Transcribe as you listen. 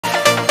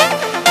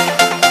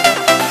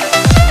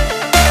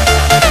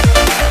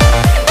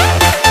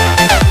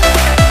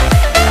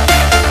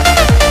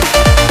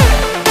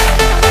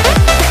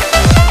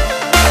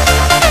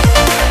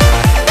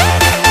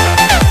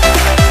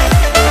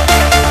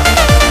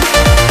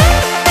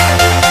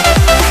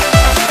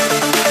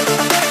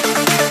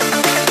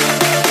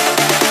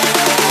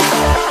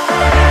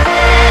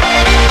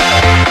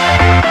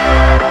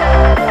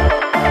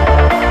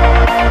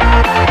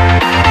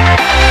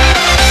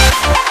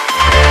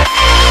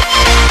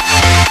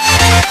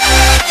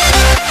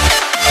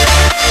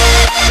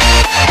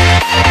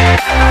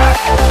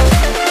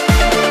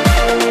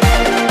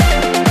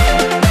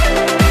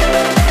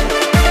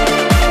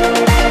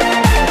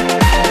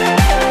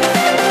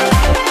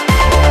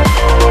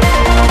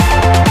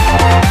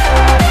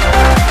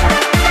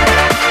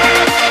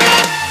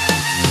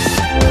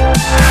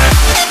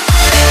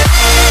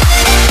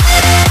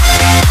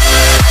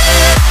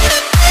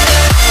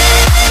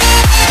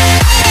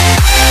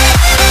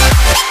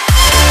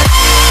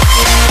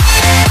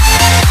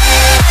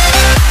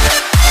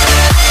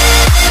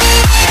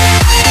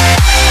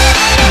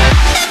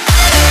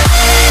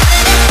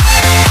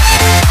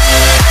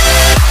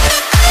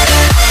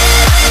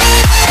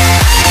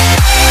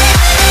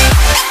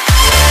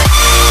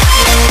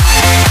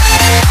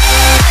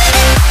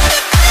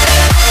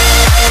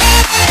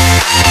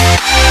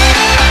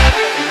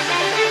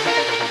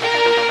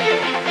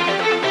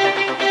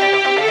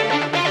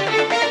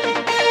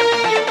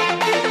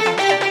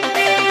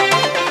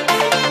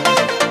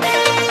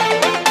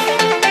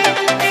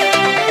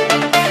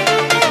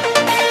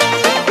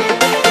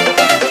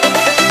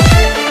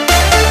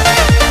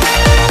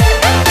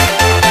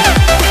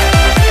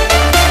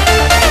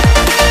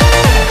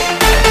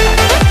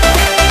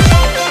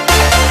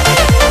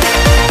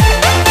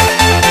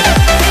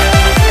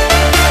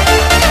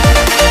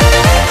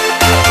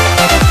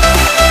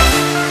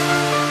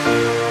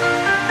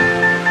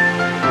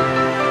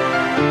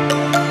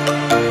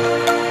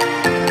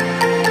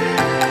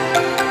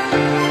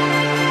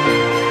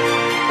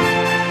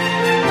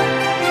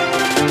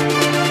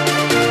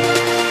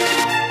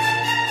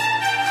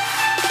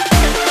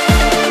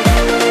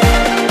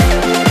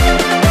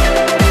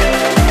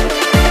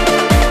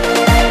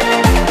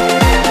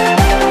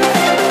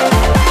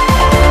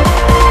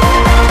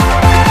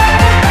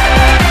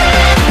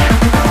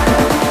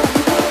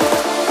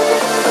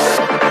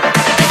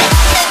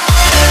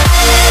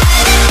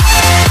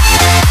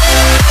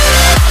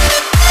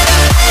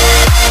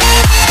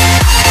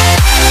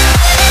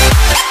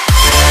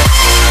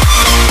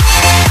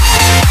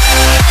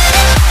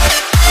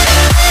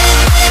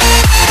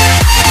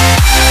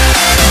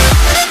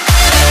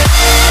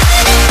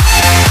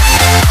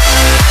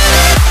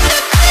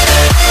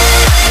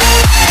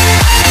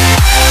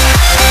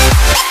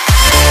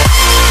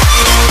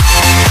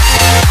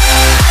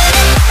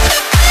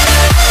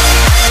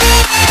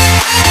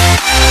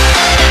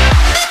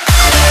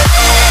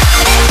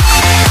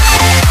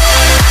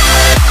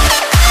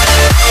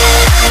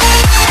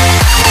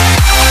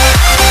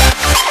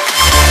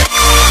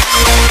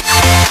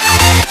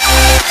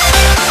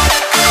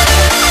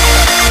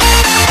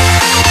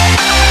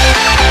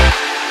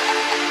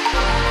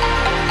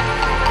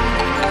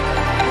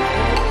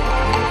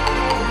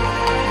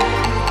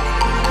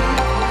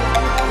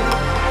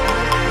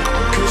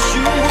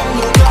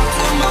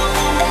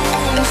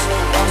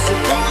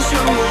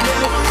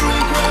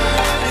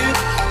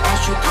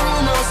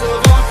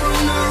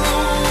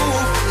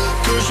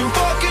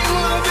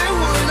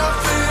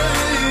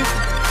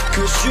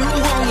you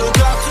won't look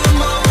after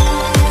my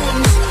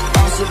wounds.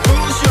 I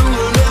suppose you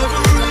will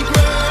never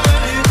regret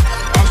it.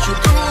 I should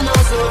throw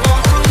myself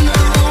off from the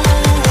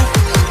roof,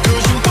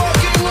 'cause you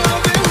fucking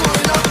love it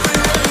when I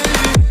feel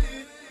it.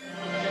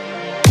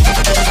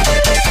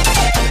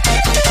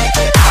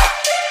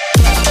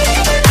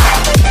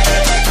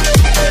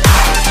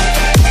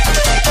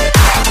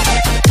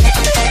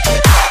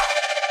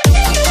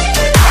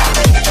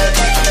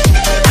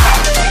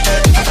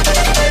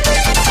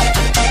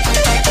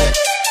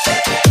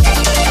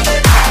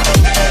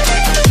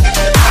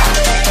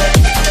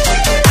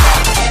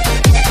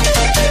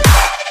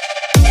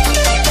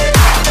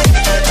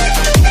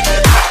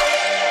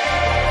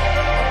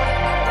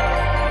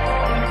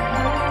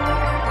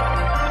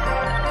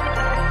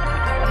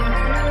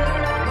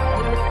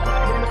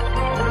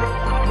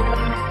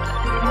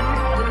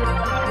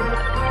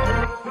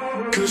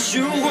 Cause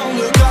you won't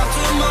look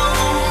after my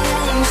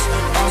wounds.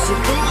 I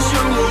suppose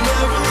you will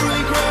never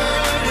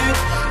regret it.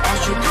 I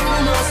should throw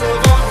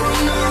myself off from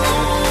the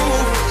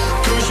roof,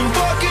 'cause you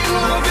fucking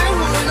love it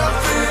when I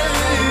feel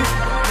it.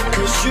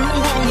 'Cause you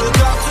won't look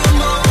after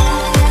my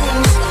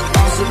wounds.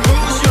 I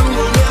suppose you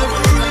will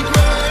never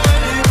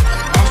regret it.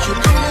 I should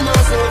throw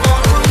myself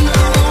off from the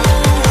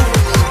roof,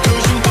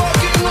 'cause you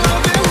fucking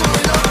love it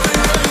when I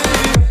feel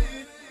it.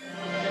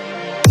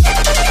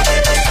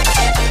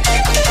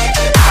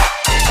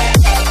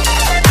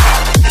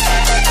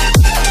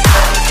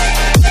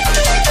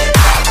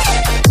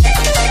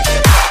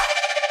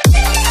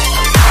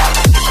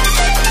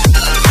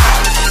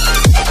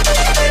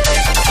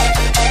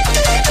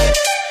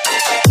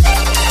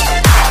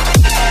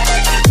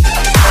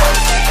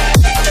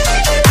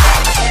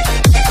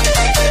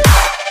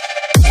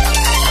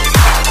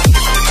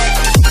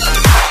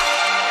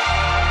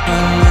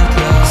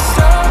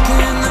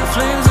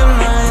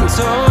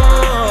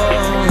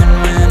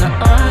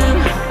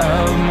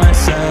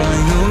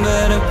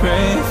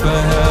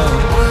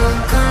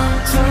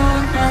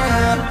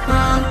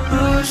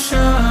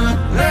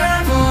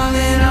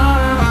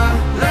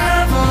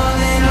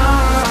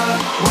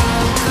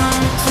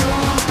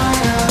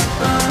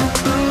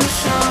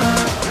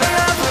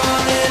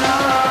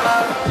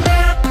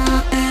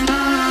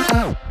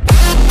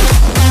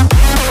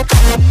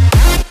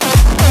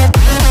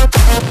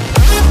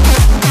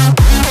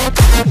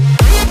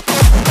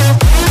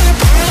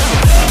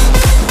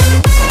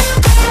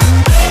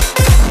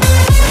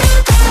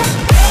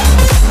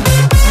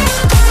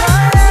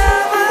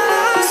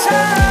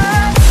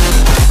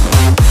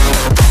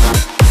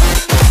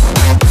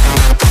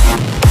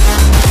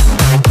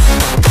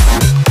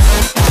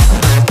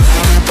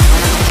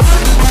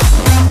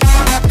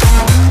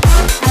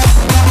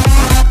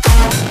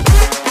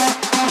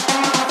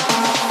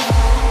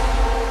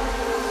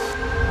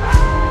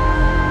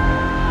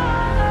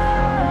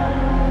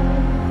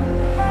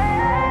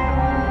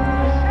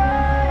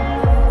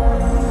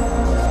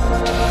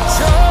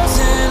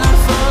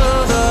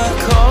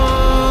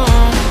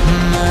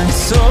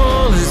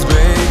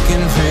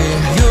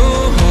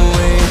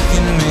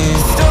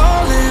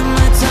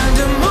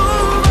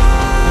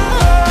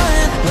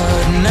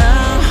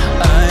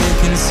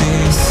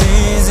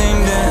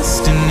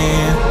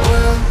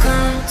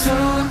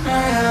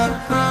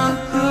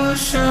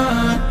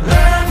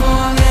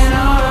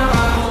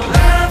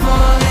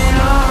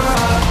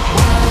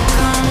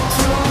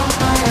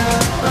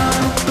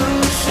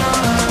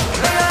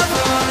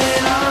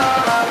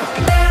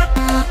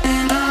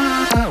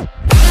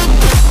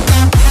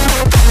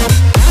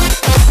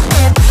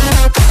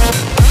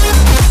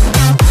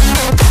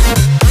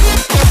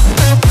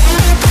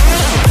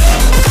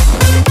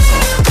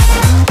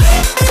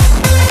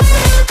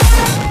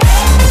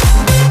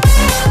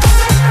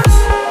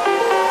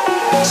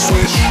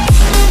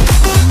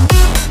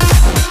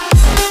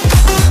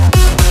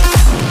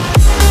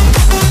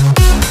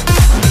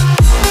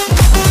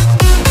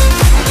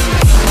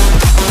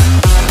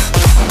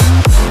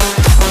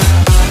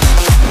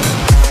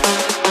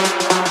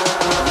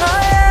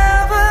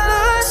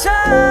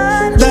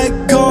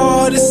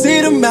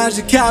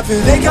 Magic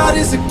happen. They got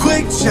us a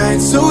quick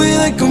change, so we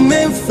like them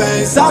in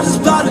phase. I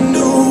just bought a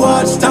new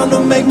watch, time to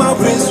make my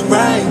wrist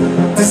ring.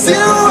 The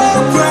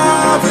zero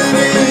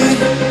gravity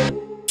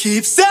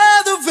keeps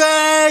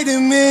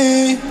elevating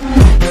me.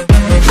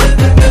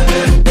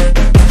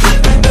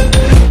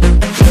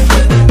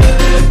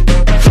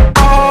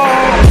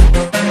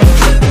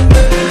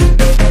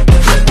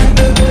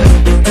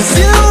 The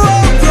zero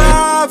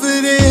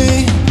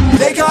gravity,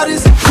 they got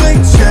us a quick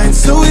change,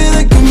 so we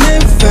like them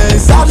in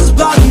phase. I just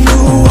bought a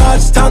new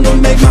watch, time to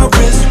make my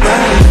wrist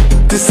ring.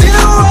 The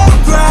zero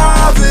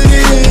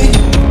gravity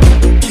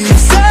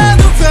keeps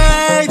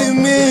elevating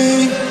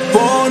me.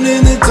 Born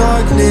in the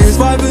darkness,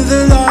 fight for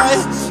the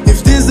light.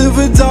 If this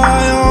ever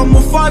die,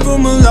 I'ma fight for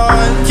my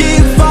life.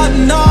 Keep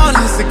fighting on,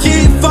 yes, I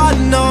keep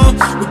fighting on.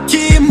 We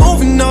keep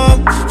moving up,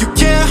 you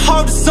can't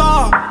hold us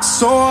up.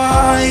 So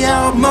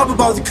I'm up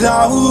above the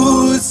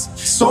clouds.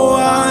 So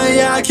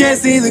I can't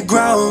see the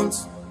ground.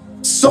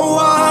 So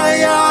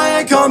I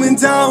ain't coming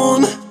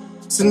down.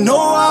 So no,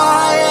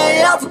 I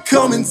ain't ever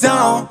coming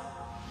down.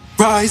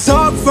 Rise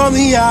up from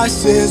the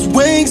ashes,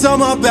 wings on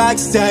my back,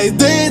 stay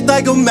lit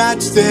like a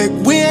matchstick.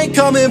 We ain't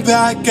coming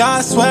back,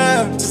 I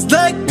swear. Just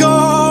let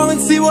go and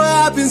see what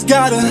happens.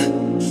 Gotta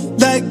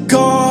let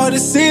go to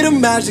see the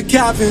magic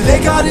happen. They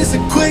got us a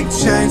quick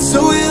change,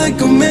 so we like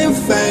them in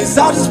phase.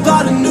 I just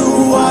bought a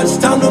new watch,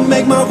 time to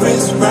make my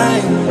wrist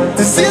ring.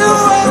 The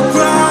zero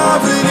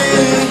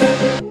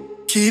gravity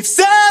keeps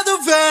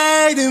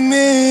elevating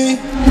me.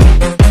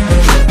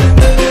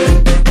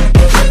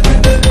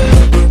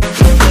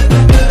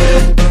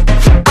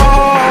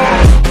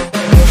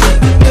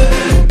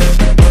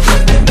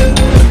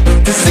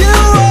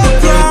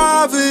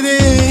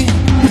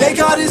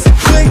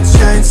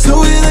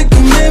 So we like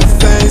them in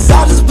phase.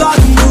 I just bought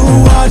a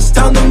new watch,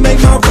 time to make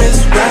my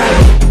wrist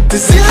ring. The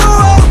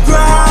zero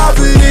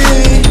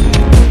gravity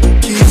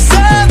keeps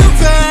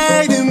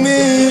elevating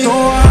me. So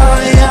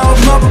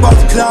I'm up above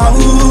the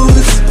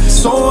clouds.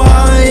 So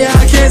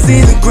I can't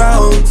see the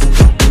ground.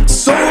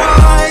 So I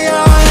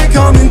ain't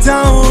coming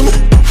down.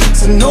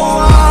 So no,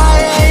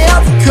 I ain't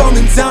ever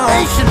coming down.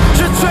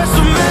 Just try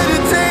some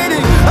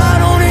meditating. I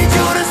don't need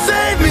you to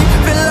save me.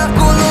 Feel like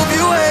all of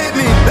you hate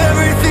me.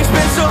 Everything's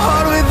been so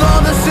hard with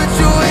all the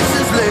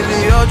situations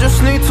lately. I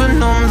just need to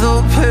numb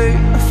the pain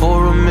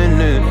for a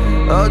minute.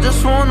 I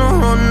just wanna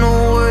run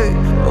away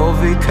on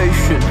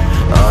vacation.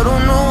 I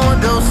don't know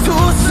what else to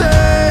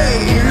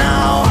say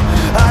now.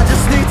 I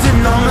just need to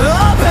numb the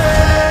pain.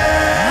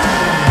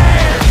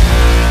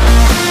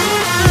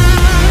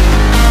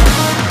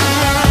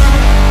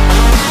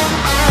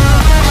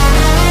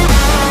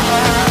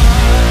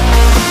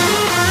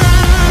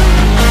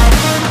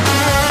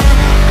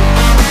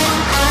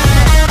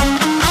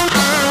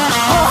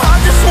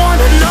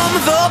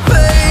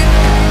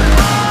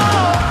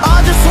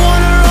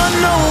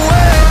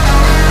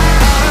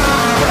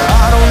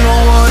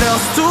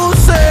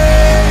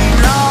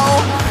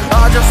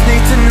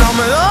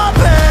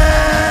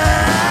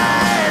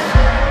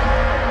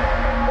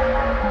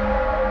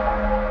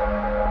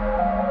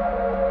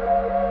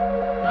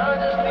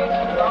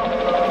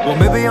 Well,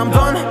 maybe I'm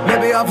done,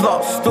 maybe I've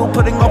lost. Still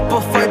putting up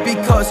a fight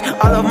because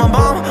I love my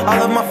mom, I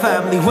love my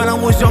family. When I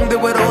was young, they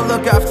would all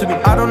look after me.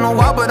 I don't know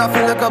why, but I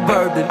feel like a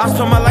burden. I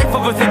spend my life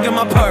overthinking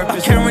my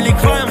purpose. Can't really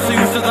cry, I'm so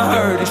used to the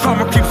hurt.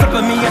 Trauma keeps up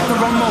at me at the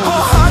wrong moment.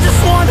 Oh, I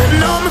just wanna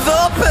numb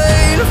the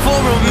pain for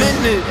a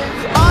minute.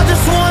 I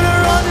just wanna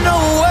run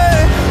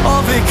away on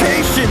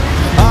vacation.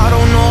 I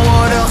don't know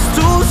what else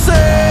to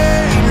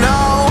say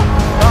now.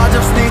 I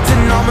just need to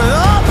numb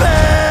the pain.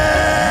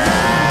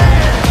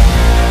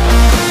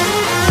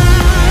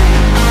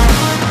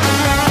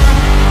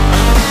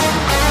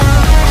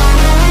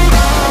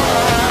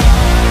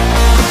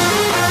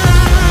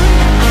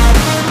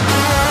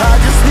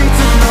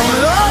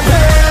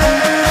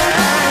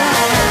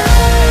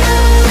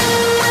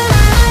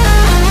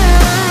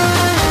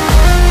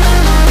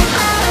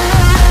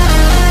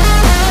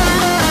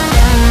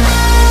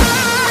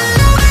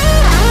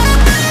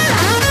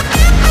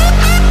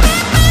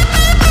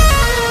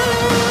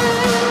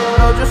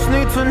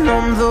 To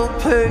numb the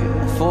pain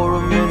for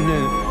a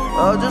minute.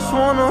 I just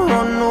wanna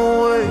run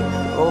away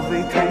on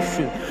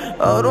vacation.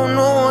 I don't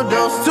know what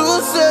else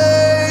to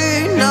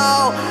say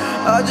now.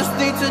 I just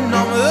need to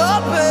numb the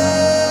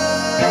pain.